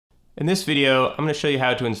In this video, I'm going to show you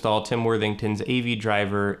how to install Tim Worthington's AV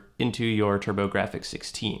driver into your TurboGrafx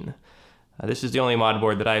 16. This is the only mod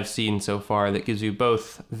board that I've seen so far that gives you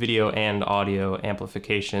both video and audio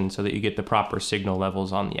amplification so that you get the proper signal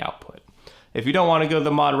levels on the output. If you don't want to go the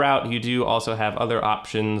mod route, you do also have other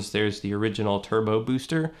options. There's the original Turbo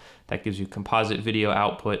Booster that gives you composite video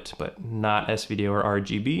output, but not S-Video or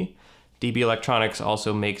RGB. DB Electronics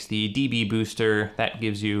also makes the DB Booster that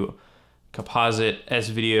gives you composite,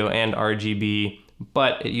 S-Video, and RGB,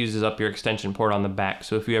 but it uses up your extension port on the back.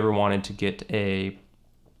 So if you ever wanted to get a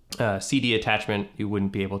CD attachment, you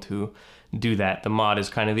wouldn't be able to do that. The mod is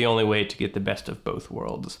kind of the only way to get the best of both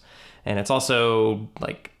worlds. And it's also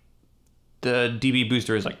like the DB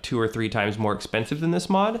Booster is like 2 or 3 times more expensive than this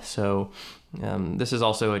mod. So this is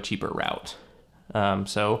also a cheaper route.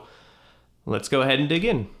 So let's go ahead and dig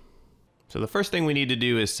in. So the first thing we need to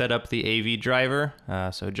do is set up the AV driver.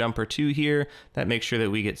 So jumper 2 here, that makes sure that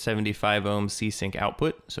we get 75 ohm C-Sync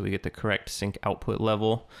output, so we get the correct sync output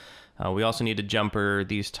level. We also need to jumper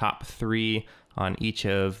these top 3 on each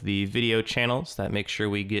of the video channels. That makes sure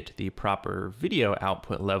we get the proper video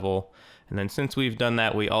output level. And then since we've done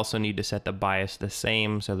that, we also need to set the bias the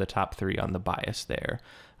same, so the top 3 on the bias there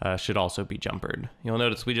should also be jumpered. You'll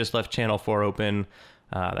notice we just left channel 4 open.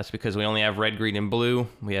 That's because we only have red, green, and blue.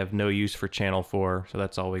 We have no use for channel 4, so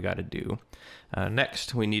that's all we got to do.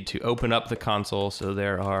 Next, we need to open up the console. So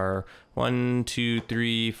there are 1, 2,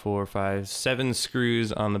 3, 4, 5, 7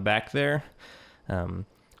 screws on the back there.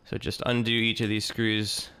 So just undo each of these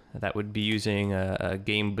screws. That would be using a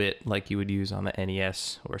game bit like you would use on the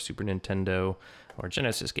NES or Super Nintendo or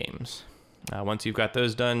Genesis games. Once you've got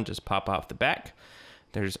those done, just pop off the back.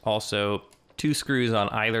 There's also 2 screws on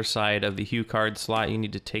either side of the Hue card slot you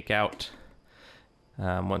need to take out.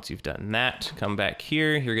 Once you've done that, come back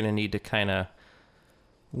here. You're going to need to kind of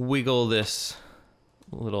wiggle this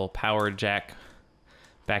little power jack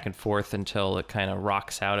back and forth until it kind of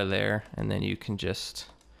rocks out of there, and then you can just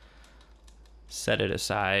set it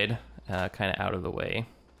aside, kind of out of the way.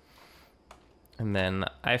 And then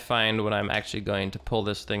I find when I'm actually going to pull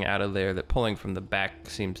this thing out of there that pulling from the back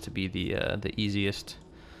seems to be the easiest.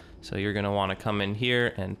 So you're going to want to come in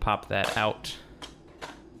here and pop that out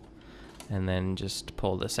and then just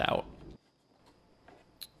pull this out.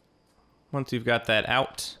 Once you've got that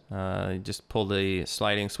out, you just pull the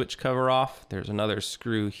sliding switch cover off. There's another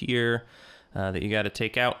screw here that you got to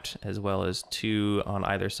take out, as well as 2 on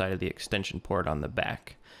either side of the extension port on the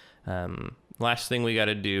back. Last thing we got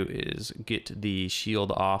to do is get the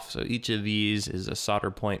shield off. So each of these is a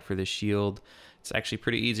solder point for the shield. It's actually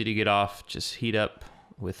pretty easy to get off. Just heat up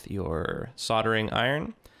with your soldering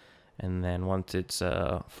iron, and then once it's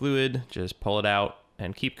fluid, just pull it out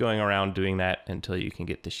and keep going around doing that until you can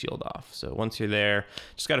get the shield off. So once you're there,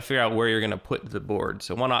 just got to figure out where you're going to put the board.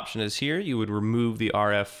 So one option is here. You would remove the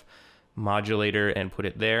RF modulator and put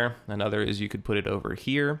it there. Another is you could put it over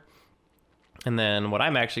here. And then what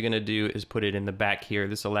I'm actually going to do is put it in the back here.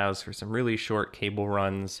 This allows for some really short cable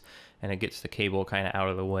runs, and it gets the cable kind of out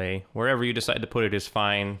of the way. Wherever you decide to put it is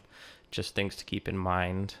fine. Just things to keep in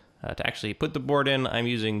mind. To actually put the board in, I'm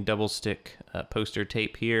using double stick poster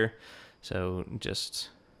tape here. So just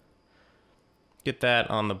get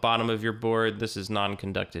that on the bottom of your board. This is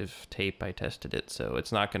non-conductive tape. I tested it, so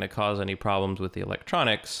it's not going to cause any problems with the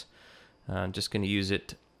electronics. I'm just going to use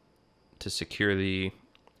it to secure the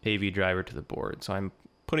AV driver to the board. So I'm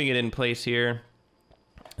putting it in place here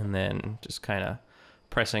and then just kind of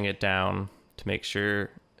pressing it down to make sure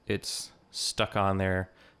it's stuck on there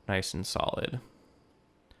nice and solid.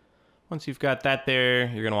 Once you've got that there,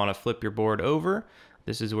 you're going to want to flip your board over.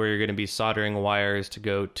 This is where you're going to be soldering wires to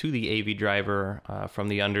go to the AV driver from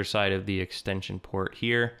the underside of the extension port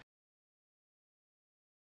here.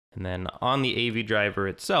 And then on the AV driver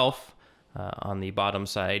itself, on the bottom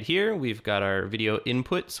side here, we've got our video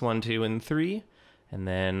inputs 1, 2, and 3. And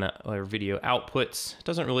then our video outputs. It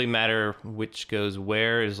doesn't really matter which goes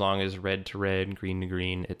where as long as red to red, green to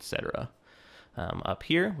green, etc. Up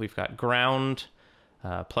here, we've got ground,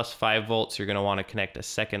 plus 5 volts. You're going to want to connect a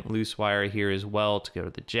second loose wire here as well to go to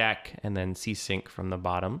the jack, and then C-Sync from the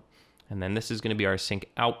bottom. And then this is going to be our sync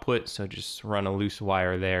output, so just run a loose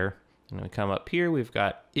wire there. I'm going to come up here. We've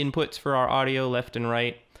got inputs for our audio left and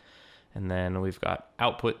right, and then we've got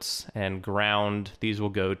outputs and ground. These will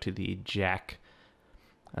go to the jack.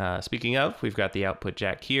 Speaking of, we've got the output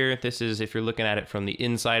jack here. This is, if you're looking at it from the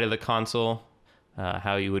inside of the console,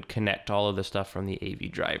 how you would connect all of the stuff from the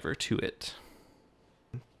AV driver to it.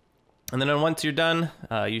 And then once you're done,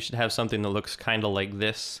 you should have something that looks kind of like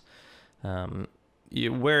this. How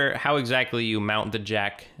exactly you mount the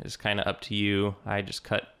jack is kind of up to you. I just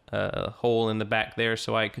cut a hole in the back there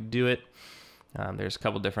so I could do it. There's a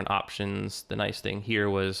couple different options. The nice thing here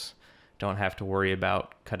was don't have to worry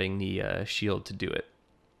about cutting the shield to do it.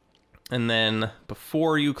 And then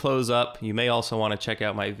before you close up, you may also want to check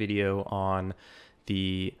out my video on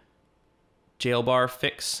the jail bar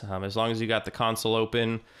fix. As long as you got the console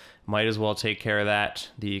open, might as well take care of that.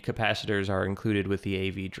 The capacitors are included with the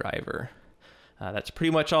AV driver. That's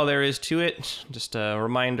pretty much all there is to it. Just a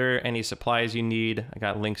reminder, any supplies you need, I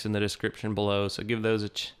got links in the description below, so give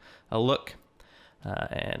those a look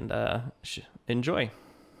and enjoy.